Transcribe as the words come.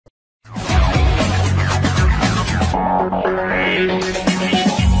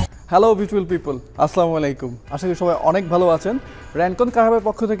Hello beautiful people, আসসালামু আলাইকুম। আশা করি সবাই অনেক ভালো আছেন। র্যানকন কার হাবের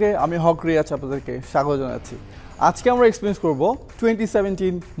পক্ষ থেকে আমি হক রিয়াজ আপনাদেরকে স্বাগত জানাচ্ছি। আজকে আমরা এক্সপিরিয়েন্স করব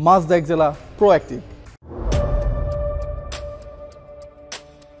 2017 Mazda Axela Pro Active।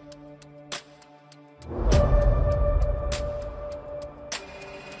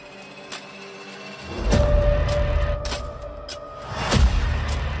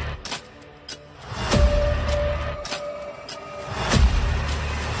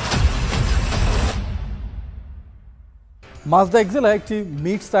 Mazda Axela একটি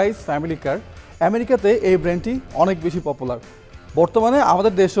মিড সাইজ ফ্যামিলি কার। আমেরিকাতে এই ব্র্যান্ডটি অনেক বেশি পপুলার। বর্তমানে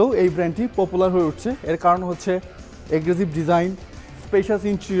আমাদের দেশেও এই ব্র্যান্ডটি পপুলার হয়ে উঠছে। এর কারণ হচ্ছে এগ্রেসিভ ডিজাইন, স্পেশাস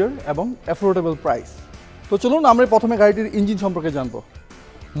ইন্টেরিয়র এবং অ্যাফোর্ডেবল প্রাইস। তো চলুন আমরা প্রথমে গাড়িটির ইঞ্জিন সম্পর্কে জানবো।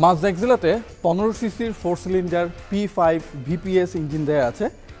 Mazda Axelaতে 15 সিসির 4 সিলিন্ডার P5 VPS ইঞ্জিন দেওয়া আছে।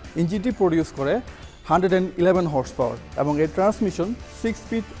 ইঞ্জিনটি প্রডিউস করে 111 হর্স পাওয়ার এবং এর ট্রান্সমিশন 6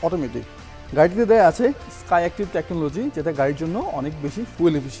 স্পিড অটোমেটিক। গাড়িতে দেওয়া আছে স্কাই অ্যাক্টিভ টেকনোলজি, যেটা গাড়ির জন্য অনেক বেশি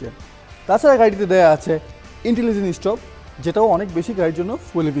ফুয়েল এফিশিয়েন্ট। তাছাড়া গাড়িতে দেওয়া আছে ইন্টেলিজেন্ট স্টপ, যেটাও অনেক বেশি গাড়ির জন্য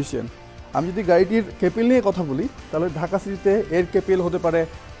ফুয়েল এফিশিয়েন্ট। আমি যদি গাড়িটির কেপিএল নিয়ে কথা বলি, তাহলে ঢাকা সিটিতে এর কেপিএল হতে পারে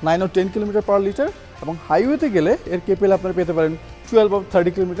 9 or 10 কিলোমিটার পার লিটার এবং হাইওয়েতে গেলে এর কেপিএল আপনারা পেতে পারেন 12 or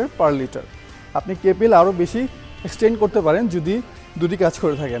 30 কিলোমিটার পার লিটার। আপনি কেপিএল আরও বেশি এক্সটেন্ড করতে পারেন যদি দুটি কাজ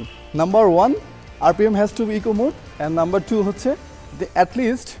করে থাকেন। Number 1, RPM has to B eco mode, and number 2 হচ্ছে যে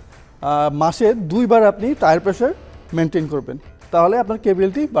অ্যাটলিস্ট মাসে 2 বার আপনি টায়ার প্রেশার মেনটেন করবেন, তাহলে আপনার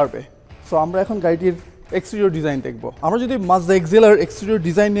কেবিলিটি বাড়বে। সো আমরা এখন গাড়িটির এক্সটেরিয়র ডিজাইন দেখব। আমরা যদি Mazda Axelaর এক্সটেরিয়র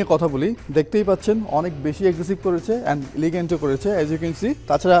ডিজাইন নিয়ে কথা বলি, দেখতেই পাচ্ছেন অনেক বেশি অ্যাগ্রেসিভ করেছে অ্যান্ড এলিগেন্টও করেছে, অ্যাজ ইউ ক্যান সি।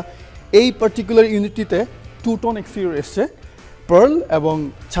 তাছাড়া এই পার্টিকুলার ইউনিটটিতে 2 টোন এক্সটেরিয়র এসছে, পার্ল এবং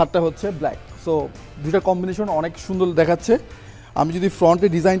ছাদটা হচ্ছে ব্ল্যাক। সো দুটা কম্বিনেশন অনেক সুন্দর দেখাচ্ছে। আমি যদি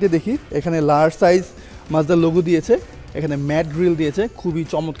ফ্রন্টের ডিজাইনটা দেখি, এখানে লার্জ সাইজ Mazda লোগো দিয়েছে, এখানে ম্যাট গ্রিল দিয়েছে, খুবই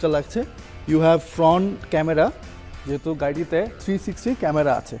চমৎকার লাগছে। ইউ হ্যাভ ফ্রন্ট ক্যামেরা, যেহেতু গাড়িতে 360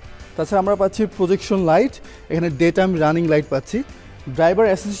 ক্যামেরা আছে। তাছাড়া আমরা পাচ্ছি প্রজেকশন লাইট, এখানে ডে টাইম রানিং লাইট পাচ্ছি। ড্রাইভার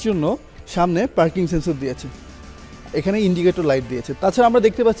অ্যাসিস্টের জন্য সামনে পার্কিং সেন্সর দিয়েছে, এখানে ইন্ডিকেটর লাইট দিয়েছে। তাছাড়া আমরা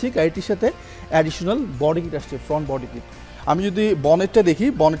দেখতে পাচ্ছি গাড়িটির সাথে অ্যাডিশনাল বডি কিট আসছে, ফ্রন্ট বডি কিট। আমি যদি বনেটটা দেখি,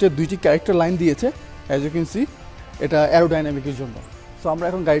 বনেটের 2টি ক্যারেক্টার লাইন দিয়েছে, অ্যাজ ইউ ক্যান সি, এটা অ্যারোডাইনামিকের জন্য। সো আমরা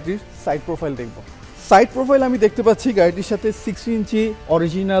এখন গাড়িটির সাইড প্রোফাইল দেখব। সাইড প্রোফাইল আমি দেখতে পাচ্ছি গাড়িটির সাথে 60 ইঞ্চি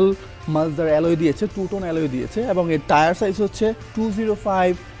অরিজিনাল মাজদার অ্যালয় দিয়েছে, 2 টোন অ্যালয় দিয়েছে এবং এর টায়ার সাইজ হচ্ছে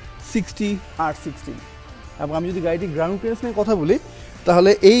 205/60/16। এবং আমি যদি গাড়িটির গ্রাউন্ড ক্লিয়ারেন্স নিয়ে কথা বলি,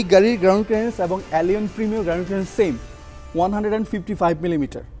 তাহলে এই গাড়ির গ্রাউন্ড ক্লিয়ারেন্স এবং Allion premier ground clearance same, 155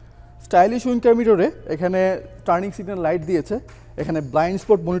 millimetre. Stylish উইঙ্কার মিররে এখানে টার্নিং সিগন্যাল লাইট দিয়েছে, এখানে ব্লাইন্ড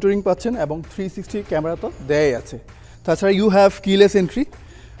স্পট মনিটরিং পাচ্ছেন এবং 360 ক্যামেরা তো দেয়াই আছে। তাছাড়া ইউ হ্যাভ কিলেস এন্ট্রি,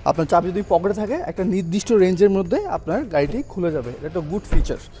 আপনার চাবি যদি পকেটে থাকে একটা নির্দিষ্ট রেঞ্জের মধ্যে আপনার গাড়িটি খুলে যাবে, এটা একটা গুড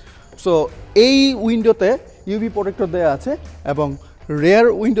ফিচার। সো এই উইন্ডোতে ইউভি প্রোটেক্টর দেওয়া আছে এবং রেয়ার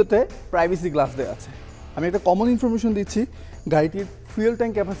উইন্ডোতে প্রাইভেসি গ্লাস দেওয়া আছে। আমি একটা কমন ইনফরমেশন দিচ্ছি, গাড়িটির ফুয়েল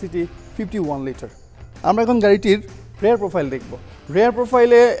ট্যাঙ্ক ক্যাপাসিটি 51 লিটার। আমরা এখন গাড়িটির রেয়ার প্রোফাইল দেখব। রেয়ার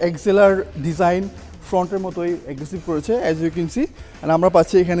প্রোফাইলে এক্সেলার ডিজাইন ফ্রন্টের মতোই অ্যাগ্রেসিভ করেছে, as you can see. And আমরা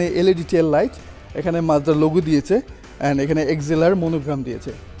পাচ্ছি এখানে এলইডি টেল লাইট, এখানে মাজদার লোগো দিয়েছে অ্যান্ড এখানে এক্সেলার মনোগ্রাম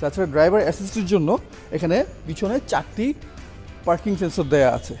দিয়েছে। তাছাড়া ড্রাইভার অ্যাসিস্টের জন্য এখানে পিছনে 4টি পার্কিং সেন্সর দেওয়া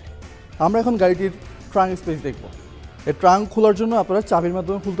আছে। আমরা এখন গাড়িটির ট্রাঙ্ক স্পেস দেখব। এই ট্রাঙ্ক খোলার জন্য আপনারা চাবির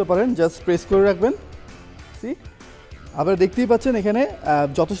মাধ্যমে খুলতে পারেন, জাস্ট প্রেস করে রাখবেন। সি, আপনারা দেখতেই পাচ্ছেন এখানে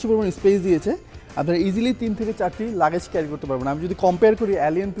যথেষ্ট পরিমাণ স্পেস দিয়েছে, আপনারা ইজিলি 3 থেকে 4টি লাগেজ ক্যারি করতে পারবেন। আমি যদি কম্পেয়ার করি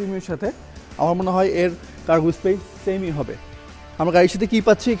অ্যালিয়ন প্রিমিয়ার সাথে, আমার মনে হয় এর কার্গো স্পেস সেমই হবে। আমরা গাড়ির সাথে কী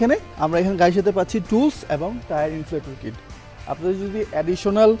পাচ্ছি এখানে, আমরা এখানে গাড়ির সাথে পাচ্ছি টুলস এবং টায়ার ইনফ্লেটর কিট। আপনাদের যদি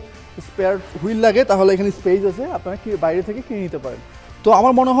অ্যাডিশনাল স্পেয়ার হুইল লাগে তাহলে এখানে স্পেস আছে, আপনারা বাইরে থেকে কিনে নিতে পারেন। তো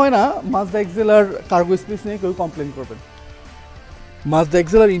আমার মনে হয় না Mazda Axelaর কার্গো স্পেস নিয়ে কেউ কমপ্লেন করবেন। Mazda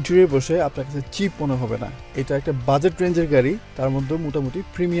Axelaর ইন্টেরিয়র বসে আপনার কাছে চিপ মনে হবে না, এটা একটা বাজেট রেঞ্জের গাড়ি, তার মধ্যে মোটামুটি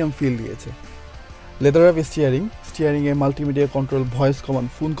প্রিমিয়াম ফিল দিয়েছে। Leather of স্টিয়ারিংয়ে multimedia control, voice command,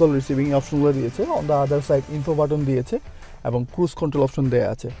 phone call receiving অপশনগুলো দিয়েছে। On the other side info button দিয়েছে এবং ক্রুজ কন্ট্রোল অপশন দেওয়া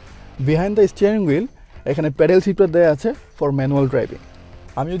আছে। বিহাইন্ড দ্য স্টিয়ারিং হুইল এখানে প্যাডেল শিফটার দেওয়া আছে ফর ম্যানুয়াল ড্রাইভিং।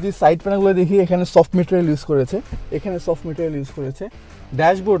 আমি যদি সাইড প্যানেলগুলো দেখি, এখানে সফট মেটেরিয়াল ইউজ করেছে, এখানে সফট মেটেরিয়াল ইউজ করেছে,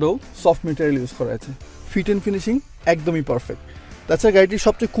 ড্যাশবোর্ডেও সফট মেটেরিয়াল ইউজ করা আছে। ফিট অ্যান্ড ফিনিশিং একদমই পারফেক্ট। তাছাড়া গাড়িটির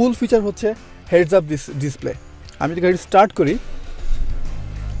সবচেয়ে কুল ফিচার হচ্ছে হেডস আপ ডিসপ্লে। আমি যদি গাড়ি স্টার্ট করি,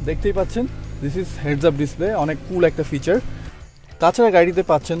 দেখতেই পাচ্ছেন this is heads up display, অনেক কুল একটা ফিচার। তাছাড়া গাড়িতে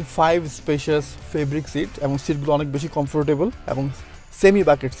পাচ্ছেন 5 স্পেশাস ফেব্রিক সিট এবং সিটগুলো অনেক বেশি কমফোর্টেবল এবং সেমি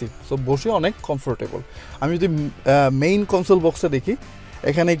বাকেট সিট, সো বসে অনেক কমফোর্টেবল। আমি যদি মেইন কনসোল বক্সটা দেখি,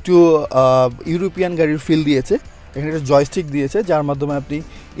 এখানে একটু ইউরোপিয়ান গাড়ির ফিল দিয়েছে এখানে একটা জয়স্টিক দিয়েছে যার মাধ্যমে আপনি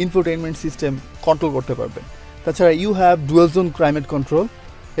ইনফোটেইনমেন্ট সিস্টেম কন্ট্রোল করতে পারবেন। তাছাড়া you have dual zone climate control,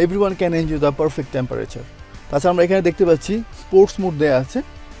 everyone can enjoy the perfect temperature. তাছাড়া আমরা এখানে দেখতে পাচ্ছি স্পোর্টস মোড দেওয়া আছে,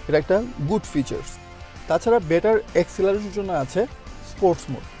 এটা একটা গুড ফিচার্স। তাছাড়া বেটার অ্যাক্সিলারেশনের জন্য আছে স্পোর্টস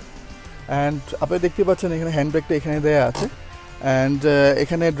মোড। অ্যান্ড আপনি দেখতে পাচ্ছেন এখানে হ্যান্ডব্রেকটা এখানে দেওয়া আছে। অ্যান্ড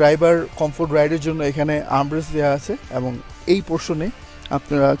এখানে ড্রাইভার কমফোর্ট রাইডের জন্য এখানে আর্মরেস্ট দেওয়া আছে এবং এই পোর্শনে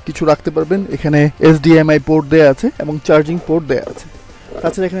আপনারা কিছু রাখতে পারবেন। এখানে HDMI পোর্ট দেওয়া আছে এবং চার্জিং পোর্ট দেওয়া আছে।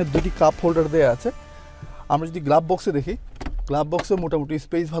 তাছাড়া এখানে দুটি কাপ হোল্ডার দেওয়া আছে। আমরা যদি গ্লাভ বক্সে দেখি, গ্লাভ বক্সে মোটামুটি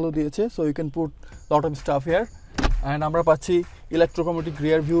স্পেস ভালো দিয়েছে, so you can put lot of staff hair. And আমরা পাচ্ছি ইলেকট্রোকমেটিক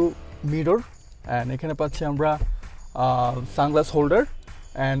রিয়ার ভিউ মিরর, অ্যান্ড এখানে পাচ্ছি আমরা sunglass holder,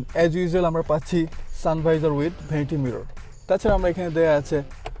 and as usual আমরা পাচ্ছি সানভাইজার উইথ ভ্যানিটি মিরর। তাছাড়া আমরা এখানে দেওয়া আছে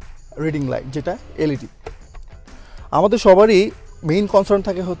রিডিং লাইট, যেটা LED। আমাদের সবারই মেইন কনসার্ন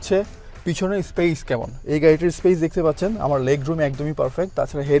থাকে হচ্ছে পিছনের স্পেস কেমন। এই গাড়িটির স্পেস দেখতে পাচ্ছেন, আমার লেগ রুম একদমই পারফেক্ট।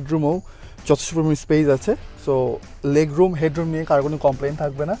 তাছাড়া হেডরুমও যথেষ্ট পরিমাণ স্পেস আছে, সো লেগ রুম হেডরুম নিয়ে কারো কোনো কমপ্লেন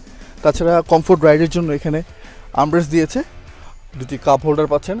থাকবে না। তাছাড়া কমফোর্ট রাইডের জন্য এখানে আর্মরেস্ট দিয়েছে, দুটি কাপ হোল্ডার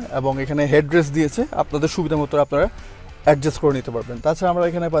পাচ্ছেন এবং এখানে হেডরেস্ট দিয়েছে, আপনাদের সুবিধা মতো আপনারা অ্যাডজাস্ট করে নিতে পারবেন। তাছাড়া আমরা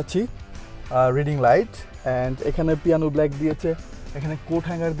এখানে পাচ্ছি রিডিং লাইট, অ্যান্ড এখানে পিয়ানো ব্ল্যাক দিয়েছে, এখানে কোট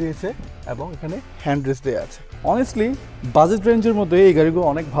হ্যাঙ্গার দিয়েছে এবং এখানে হ্যান্ড রেস্ট দেওয়া আছে। অনেস্টলি বাজেট রেঞ্জের মধ্যে এই গাড়িগুলো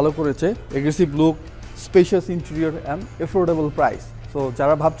অনেক ভালো করেছে। Aggressive look, spacious interior and affordable price. So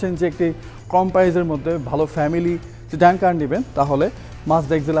যারা ভাবছেন যে একটি কম প্রাইসের মধ্যে ভালো ফ্যামিলি সেডান কার নেবেন, তাহলে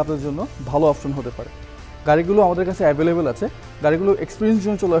মাজদা এক্সেল আপনাদের জন্য ভালো অপশন হতে পারে। গাড়িগুলো আমাদের কাছে অ্যাভেলেবেল আছে। গাড়িগুলো এক্সপিরিয়েন্সের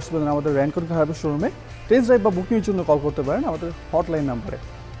জন্য চলে আসতে পারেন আমাদের র্যানকন কার হাবের শোরুমে। টেস্ট ড্রাইভ বা বুকিংয়ের জন্য কল করতে পারেন আমাদের হটলাইন নাম্বারে।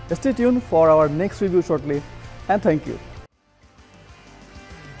 Stay tuned for our next review shortly, and thank you.